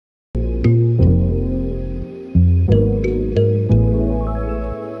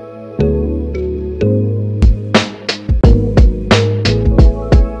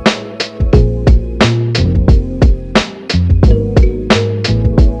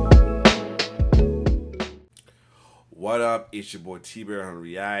What up? It's your boy T-Bear on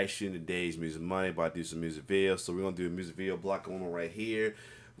Reaction. Today's Music Money, about to do some music videos. So we're gonna do a music video block going on right here.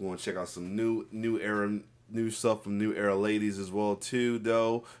 We're gonna check out some new stuff from new era ladies as well too.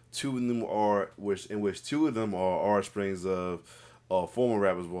 Though two of them are which two of them are offsprings of former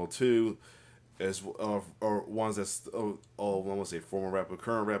rappers as well too. As or ones that's I want to say former rapper,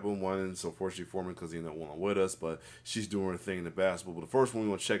 current rapper. One is unfortunately former because he's not one with us, but she's doing her thing in the basketball. But the first one we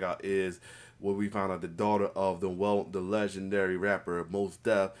want to check out is what we found out, the daughter of the legendary rapper Mos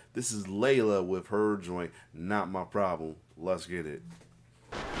Def. This is Laila with her joint "Not My Problem." Let's get it.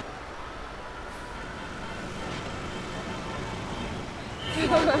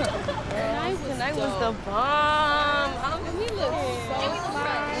 Tonight was the bomb. We look so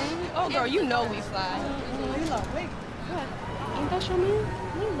fly. Oh, girl, you know we fly. Laila, wait, what? Ain't that your man?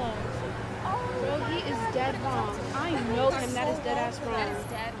 Laila. Bro, he is dead wrong. I know him. That is dead ass wrong. That is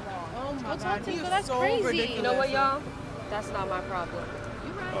dead wrong. Oh my Go talk God, to he him, is that's so crazy. ridiculous. You know what, y'all? That's not my problem.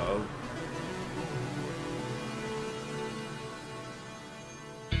 You right. Uh-oh.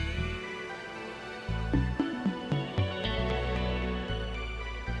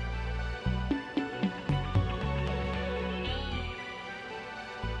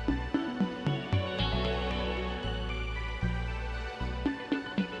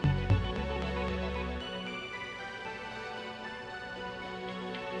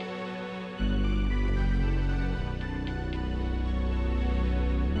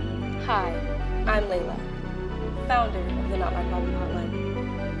 Hi, I'm Laila, founder of the Not My Problem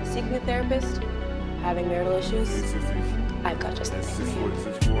Hotline. Seeking a therapist? Having marital issues? I've got just the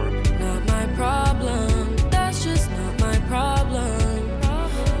thing. Not my problem, that's just not my problem.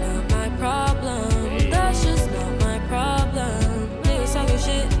 Not my problem, that's just not my problem. Niggas talking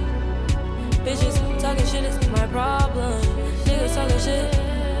shit, bitches talking shit is my problem. Niggas talking shit,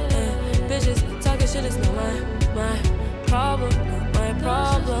 bitches talking shit is not my problem. Not my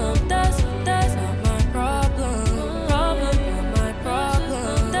problem, that's not my problem. Problem, not my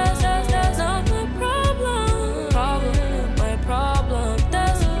problem. That's not my problem. Problem, not my problem.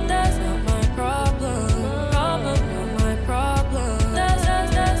 That's not my problem. Problem, not my problem.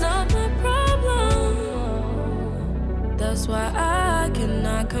 That's not my problem. That's why I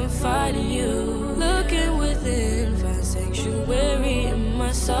cannot confide in you. Looking within, find sanctuary in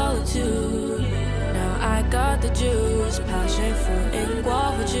my solitude. Now I got the juice, passion fruit and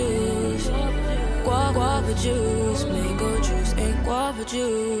guava juice. Guava juice, mango juice and guava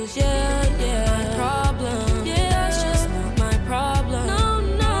juice. Yeah. My problem, yeah, that's just not my problem. No,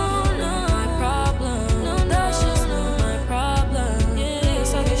 not my problem. No, that's just not my problem. Yeah,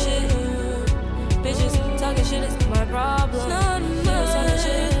 niggas talking shit, bitches talking shit is my problem. Niggas talking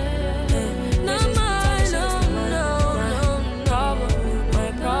shit, bitches talking shit is my problem. My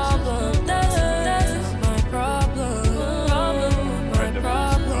problem, that's not my problem. Problem, my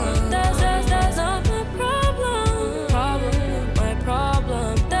problem. That's not my problem. Problem, my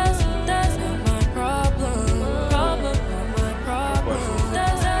problem. That's not my problem. Problem, not my problem.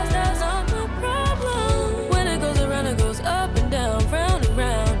 That's not my problem. When it goes around, it goes up and down, round and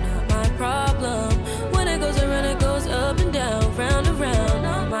round. Not my problem. When it goes around, it goes up and down, round and round.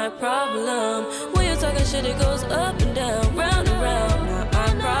 Not my problem. When you're talking shit, it goes up and down, round and round. Not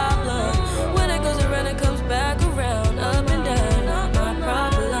my problem. When it goes around, it comes back around, up and down. Not my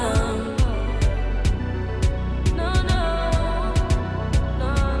problem. No,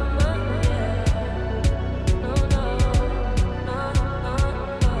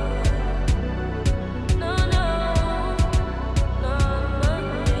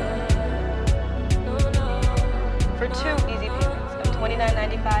 For 2 easy payments of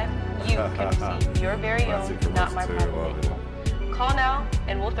 $29.95, you can receive your very own Not My Problem label. Call now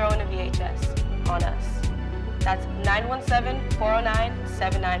and we'll throw in a VHS on us. That's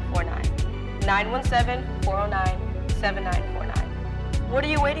 917-409-7949. 917-409-7949. What are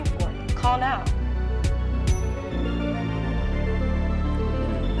you waiting for? Call now.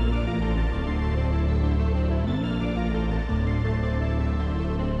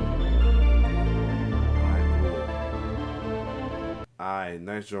 Alright,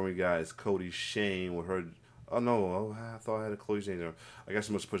 nice job, you guys. Kodie Shane with her. Oh no, I thought I had a Kodie Shane. I guess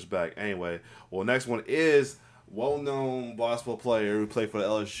I must push back. Anyway, well, next one is well-known basketball player who played for the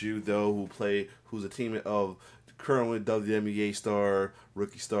LSU, though, who's a teammate of currently WNBA star,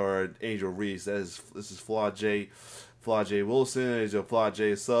 rookie star Angel Reese. This is Flau'Jae. Flau'Jae Wilson is your Flau'Jae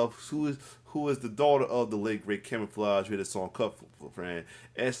herself, who is the daughter of the late great Kevin Flau'Jae, who had a song "Cut for Friend."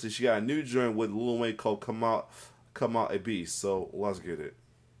 Actually, she got a new joint with Lil Wayne called "Come Out a Beast." So let's get it.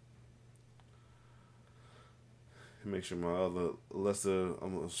 Make sure my other lesser,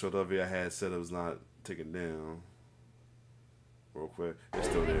 I'm gonna show the video I had set up was not taken down. real quick. It's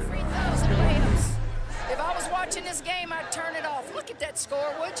still there. If I was watching this game, I'd turn it off. Look at that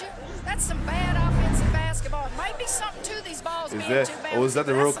score, would you? That's some bad offensive basketball. It might be something to these balls being too bad. Oh, is that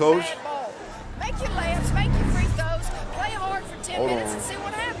the real coach? Make your layups, make your free throws, play hard for 10 minutes and see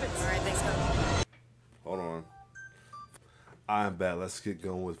what happens. All right, thanks, Coach. Hold on. I'm bad. Let's get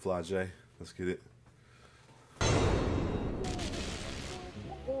going with Flau'Jae. Let's get it.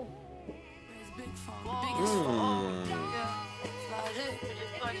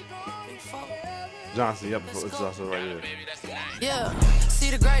 Johnson, yep, it's Johnson right here. Yeah,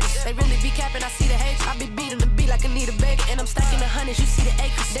 see the greatest. They really be capping, I see the hate. I be beating the beat like I need a baby. And I'm stacking the hundreds, you see the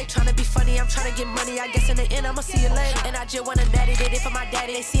acres. They tryna be funny, I'm tryna get money. I guess in the end, I'ma see you later. And I just want a daddy, did it for my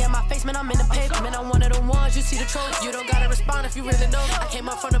daddy. They see in my face, man, I'm in the paper. Man, I'm one of the ones, you see the troll. You don't gotta respond if you really know. I came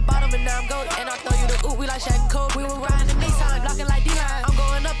up from the bottom and now I'm golden. And I throw you the ooh, we like Shaq and Kobe. We were riding the Nissan, blocking like D-line. I'm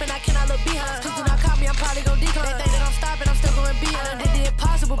going up and I cannot look behind. Please do not call me, I'm probably gon' decline. They think that I'm stopping, I'm still going behind. I done did the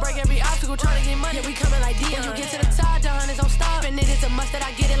impossible, break every obstacle, trying to get money. We coming like Dion. When you get to the top, the hundreds don't stop. And it is a must that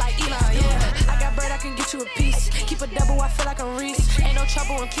I get it like Eli. Yeah, I got bread, I can get you a piece. Keep a double, I feel like I'm Reese. Ain't no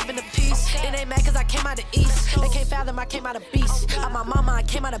trouble, I'm keeping the peace. It ain't mad cause I came out the east. They can't fathom, I came out of beast. I'm my mama, I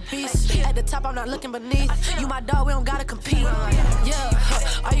came out of beast. At the top, I'm not looking beneath. You my dog, we don't gotta compete.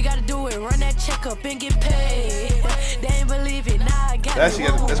 Yeah, all you gotta do is run that check up and get paid. They ain't believe it, nah, I got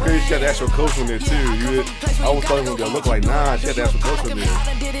it. That's crazy, she had the actual coach on there too. I was thought it was gonna look like, nah, she had the actual coach on there. I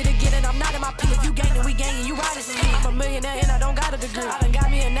done did it again and I'm not in my pee. If you gangin', we gangin', you riding for me. I'm a millionaire and I don't got a degree. I done got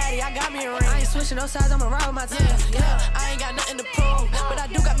me a natty, I got me a ring. I ain't switching no sides, I'ma ride with my team. Yeah, I ain't got nothing to prove, but I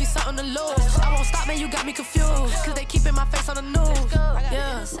do got me something to lose. I won't stop, man, you got me confused, cause they keepin' my face on the news.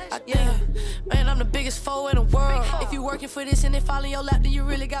 Yeah, man, I'm the biggest foe in the world. If you working for this and it fall in your lap, then you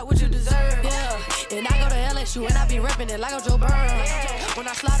really got what you deserve. Yeah, and I go to LSU and I be reppin' it like I'm Joe Burrow. When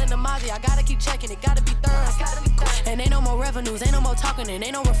I slide in the Mozzie, I gotta keep checking it, gotta be thorough. And ain't no more revenues, ain't no more talking, and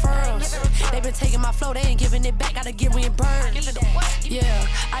ain't no referrals. They been taking my flow, they ain't giving it back, gotta get reimbursed. Yeah,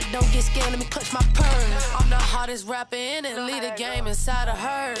 I don't get scared, let me clutch my purse. I'm the hottest rapper in it, lead the game inside of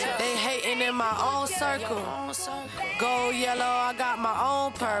her. They hating in my own circle. Gold, yellow, I got my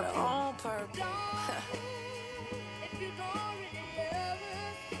own purple.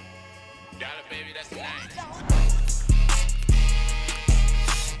 Baby, that's nice.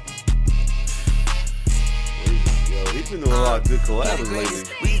 Yo, he's been doing a lot of good collabs lately.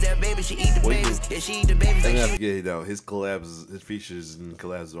 And I forget though, his collabs, his features and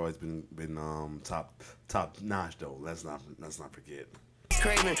collabs have always been top notch though. Let's not forget.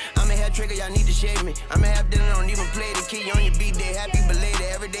 Craving. I'm a hair trigger, y'all need to shave me. I'm a half dinner, don't even play the key on your B-day. Happy belated,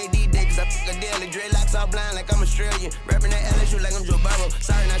 everyday D-day, cause I fuck a daily. Dreadlocks all blind like I'm Australian. Rapping that LSU like I'm Joe Burrow.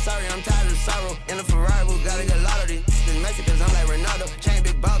 Sorry, not sorry, I'm tired of the sorrow. In a Ferrari, we gotta get a lot of this. This messy, cause I'm like Ronaldo. Chain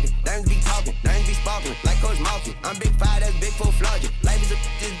big bulky, don't be talking, don't be sparkling. Like Coach Malky, I'm big 5, that's big 4 Flau'Jae. Life is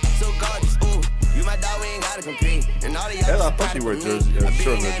so gorgeous, ooh. You my dog, we ain't gotta compete. And all of y'all I thought she wore jersey,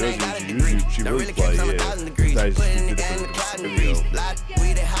 short in the jersey. She really play, yeah. Putting the game in the cloud and breeze.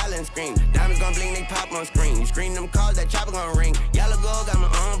 We the hollering scream. Diamonds gon' blink, they pop on screen. You screen them calls, that chopper gon' ring. Yellow gold got my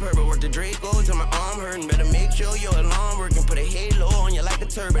arm purple. Work the Draco till my arm hurting. Better make sure your alarm working. Put a halo on you like a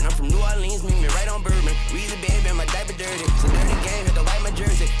turban. I'm from New Orleans, meet me right on Bourbon. Weezy baby, my diaper dirty. So dirty game, had to wipe my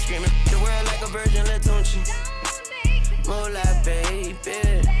jersey. Screaming the world like a virgin, let's don't you. More like baby.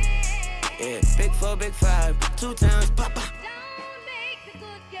 Yeah, big 4, big 5, 2 times, papa.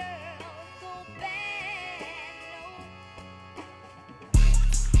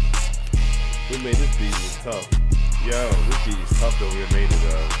 Who made this beat is tough. Yo, this beat is tough though. We made it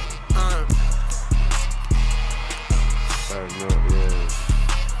I don't know, yeah.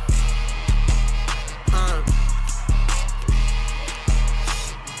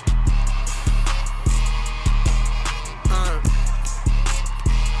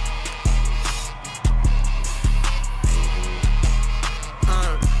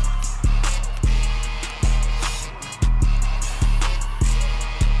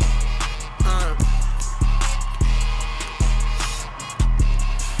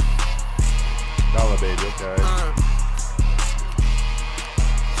 Baby, okay.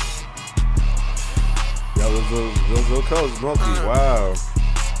 Yo, those little colors, multi. Wow.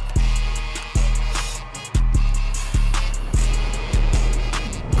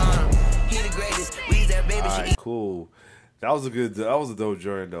 Alright, cool. That was a dope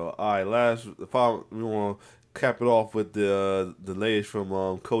journey though. Alright, we want to cap it off with the latest from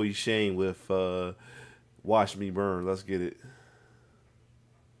Kodie Shane with Watch Me Burn. Let's get it.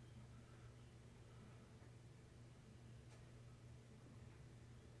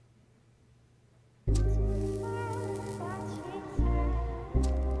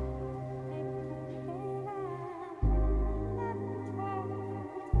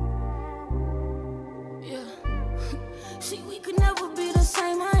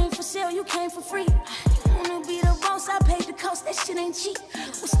 sale, you came for free. You wanna be the boss, I paid the cost, that shit ain't cheap.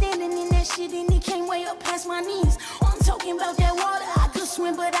 Was standing in that shit and it came way up past my knees. I'm talking about that water, I could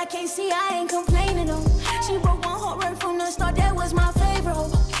swim but I can't see, I ain't complaining though. She broke my heart right from the start, that was my favorite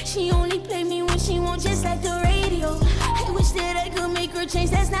hoe. She only play me when she want, just like the radio. I wish that I could make her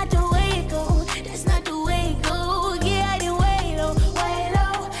change, that's not the way it go. That's not the way it go. Yeah, I didn't wait low, way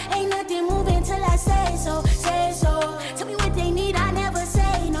low. Ain't nothing moving till I say so, say so. Tell me what they need, I never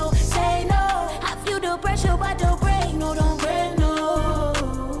say no, say no. I feel the pressure, but don't break, no, don't break, no.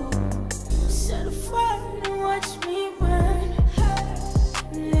 Set a fire and watch me burn.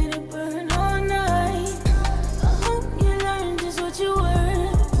 Let it burn all night. I hope you learn just what you were.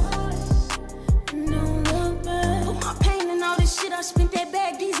 Don't look back. Put my pain and all this shit, I spent that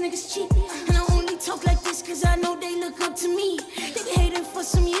bag, these niggas cheat. And I only talk like this cause I know they look up to me. They been hating for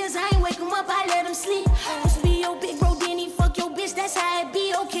some years, I ain't wake them up, I let them sleep. Used to be your big bro, then he fuck your bitch, that's how it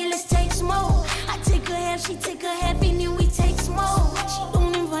be. Okay, let's take some more. I take her half, she take her half, and then we take some more. She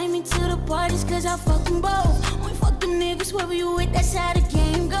don't invite me to the parties cause I fuck them both. We fuck them niggas, whoever you with, that's how the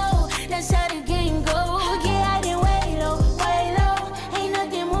game go. That's how the game go. Yeah, I didn't wait low, way low. Ain't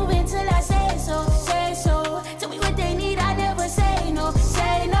nothing moving till I say so, say so. Tell me what they need, I never say no,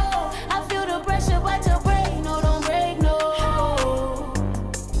 say no. I feel the pressure, but to break, no, don't break, no.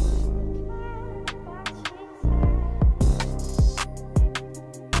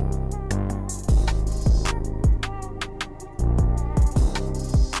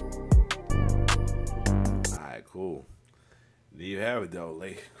 Alright, cool. There you have it though,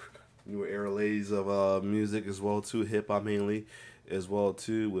 like new era ladies of music as well too, hip hop mainly as well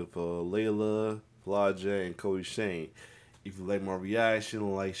too, with Laila, Flau'Jae, and Kodie Shane. If you like my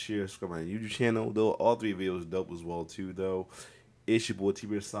reaction, like, share, subscribe to my YouTube channel though. All 3 videos dope as well too though. It's your boy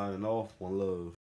T-Bear signing off. One love.